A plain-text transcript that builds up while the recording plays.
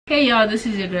Hey y'all, this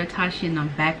is your girl Tysheen and I'm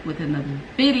back with another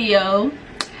video.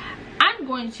 I'm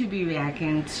going to be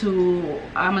reacting to,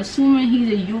 I'm assuming he's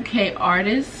a UK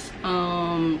artist.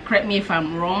 Correct me if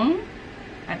I'm wrong.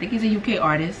 I think he's a UK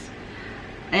artist.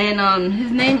 And his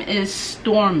name is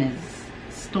Stormzy.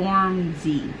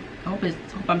 I hope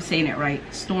I'm saying it right.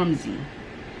 Stormzy.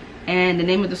 And the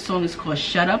name of the song is called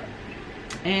Shut Up.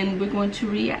 And we're going to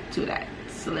react to that.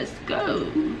 So let's go.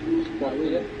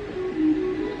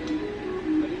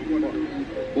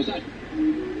 What's that?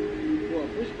 What,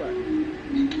 pushback?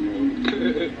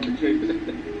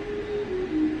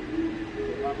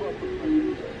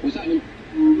 What's that?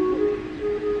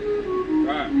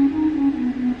 Right.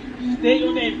 State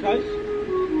your name, cuz.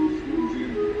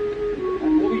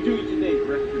 What we doing today?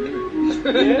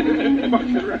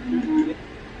 Yeah?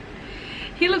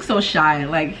 He looks so shy.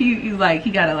 Like he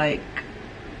gotta like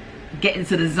get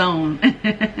into the zone.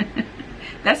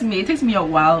 That's me. It takes me a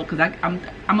while because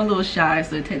I'm a little shy,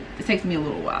 so it takes me a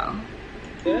little while.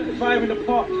 Yeah, 5 in the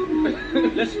park.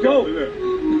 Let's go. Look,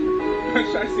 man,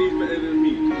 should I say he's better than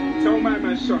me? Tell my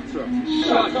man shut up.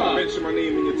 Shut up. Mention my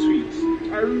name in your tweets.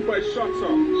 I rude boy, shut up.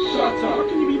 Shut up. How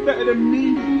can you be better than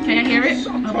me? Can you hear it?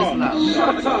 Shut up.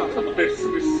 Shut up. Best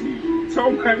to see. Tell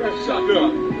my man shut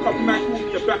up. Couple man call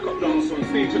me a backup dancer on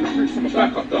stage at the bridge from a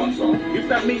backup dancer. If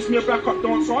that makes me a backup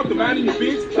dancer, the man in your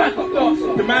bids, backup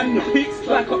dancer. The man in your pics,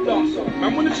 backup dancer.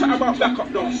 Man wanna chat about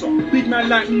backup dancer. Big man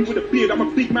like me with a beard, I'm a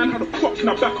big man, how the fuck can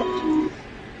I back up?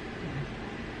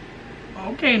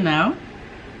 Okay now.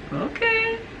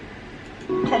 Okay.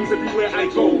 Comes everywhere I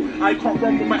go. I can't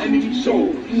run with my enemy show.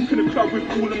 Walk in the club with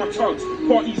all of my tugs.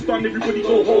 Party's done, everybody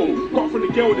go home. Got from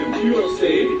the girl, then you don't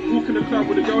say. Walk in the club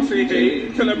with the girl, say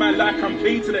hey. Tell a man like I'm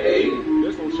paid to the A.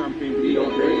 There's no champagne, we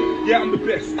don't pay. Yeah, I'm the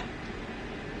best.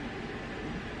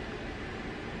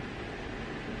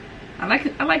 I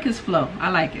like his flow. I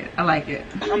like it.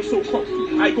 I'm so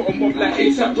cocky. I got a mob like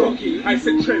ASAP Rocky. I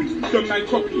set trends, dumb man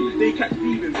copy. They catch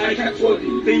feelings, I catch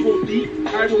body. They roll deep,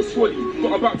 I roll squaddy.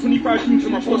 Got about 25 tunes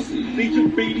in my posse. They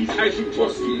drink Baileys, I drink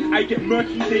Bossy. I get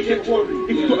murky, they get worried.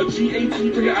 If you got a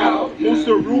G18, bring it out. Most of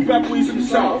the real bad boys in the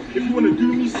south. If you wanna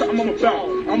do me something, I'm about.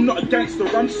 I'm not a gangster,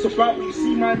 I'm just about. You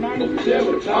see my man over there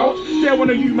with a pouch? There one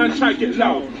of you man try to get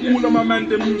loud. All of my man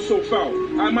them move so foul.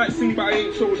 I might sing but I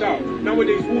ain't sold out.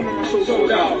 Nowadays all of my shows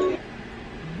sold out.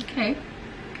 Okay.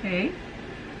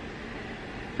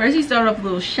 First he started off a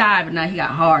little shy, but now he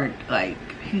got hard. Like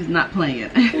he's not playing.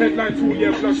 Headline tour,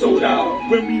 yeah, blood sold out.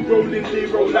 When we roll in, they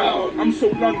roll out. I'm so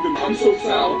London, I'm so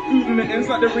south. Food in the ends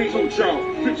like there ain't no drought.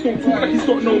 Flips don't talk like he's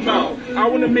got no mouth. I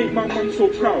wanna make my mum so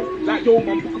proud. Like yo,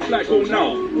 mum, book a flight, go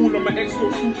now. All of my ex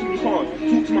girls talk to me hard.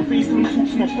 Talk to my face, don't talk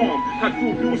to my palm. Had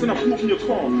 4 bills and I bought in your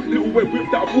car. Little wet whip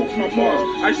that I bought from my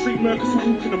Mars. I straight Mercus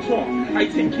who walk in the park. I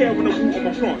take care when I water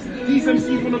my plants. These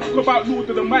MCs wanna talk about Lord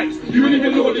of the Mics. You ain't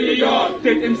even Lord of your yard.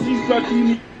 Dead MCs blood you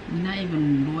need. You're not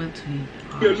even loyal to you.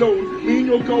 Alone, me and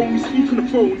your girl, we speak on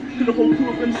the phone. Kill the whole crew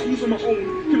of MCs on my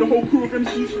own. Kill the whole crew of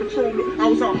MCs for the throne. Look, I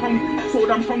was out hungry, so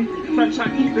damn hungry. Man try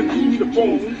to eat them, eat me the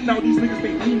bones. Now these niggas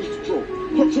think me need to grow.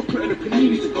 Hot chocolate and a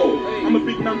panini to go. I'm a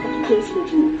big man, fucking close to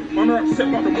the man are upset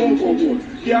about the Mobo Awards.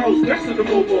 Yeah, I was blessed at the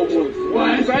Mobo Awards.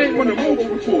 Why? Because I ain't won a Mobo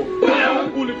before.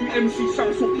 All of you MCs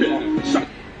sound so bitter. Shut.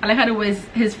 I like how the way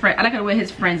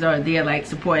his friends are there, like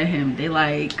supporting him. They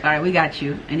like, all right, we got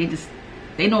you, and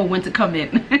they know when to come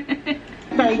in.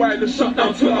 Down wireless, shut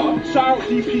down Twitter. Shout out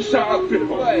DP, shout out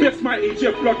Flipper. Best my age,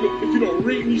 yeah, blood. Look, if you don't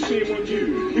rate me, shame on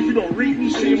you. If you don't rate me,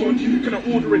 shame on you. Can I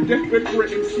order a deathbed for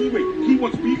an MC? Wait, he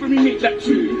wants beef with me, make that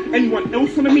too. Anyone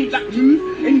else wanna make that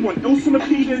move? Anyone else wanna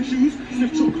pay their dues?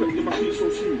 Sniff chocolate in my face so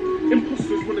smooth.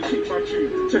 Imposters wanna take my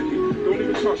tune. Check it, don't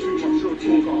even touch me, my real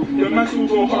talker. The man still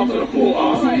go half to the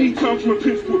quarter. So he turned from a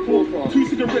prince to a pauper. 2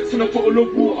 cigarettes and a bottle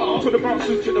of water. For the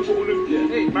bouncers, get a bottle of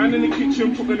beer. Man in the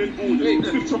kitchen, putting in orders.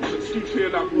 Sniff chocolate, scoop clear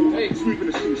like water. Smooth in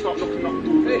the street, start knocking up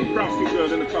doors. Brown skin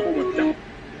girl in the club, I went down.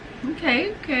 Okay.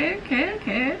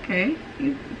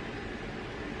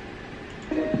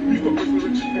 You got Mr.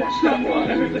 Richard Wash, that one.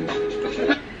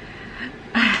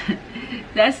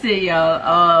 That's it,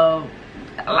 y'all.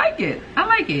 I like it.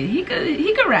 He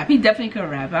could rap. He definitely could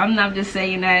rap. I'm not just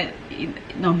saying that.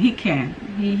 No, he can.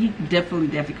 He definitely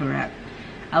could rap.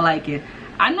 I like it.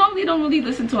 I normally don't really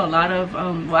listen to a lot of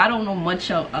well, I don't know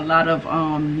much of a lot of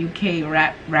UK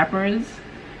rappers.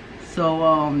 So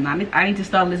I need to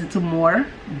start listening to more.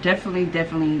 Definitely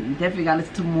gotta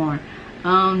listen to more.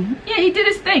 Yeah, he did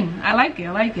his thing. I like it.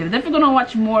 Definitely gonna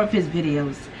watch more of his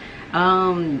videos.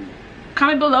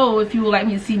 Comment below if you would like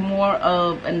me to see more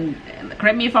of, and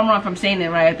correct me if I'm wrong if I'm saying it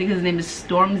right. I think his name is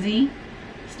Stormzy.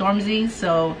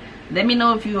 So let me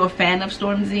know if you're a fan of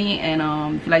Stormzy, and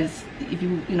if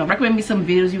you recommend me some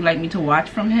videos you'd like me to watch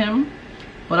from him.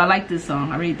 But I like this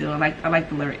song, I really do. I like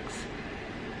the lyrics.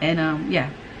 And yeah,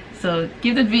 so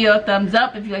give the video a thumbs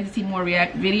up if you'd like to see more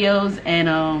react videos, and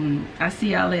I'll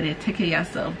see y'all later. Take care of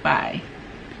yourself. Bye.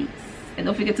 Peace. And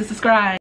don't forget to subscribe.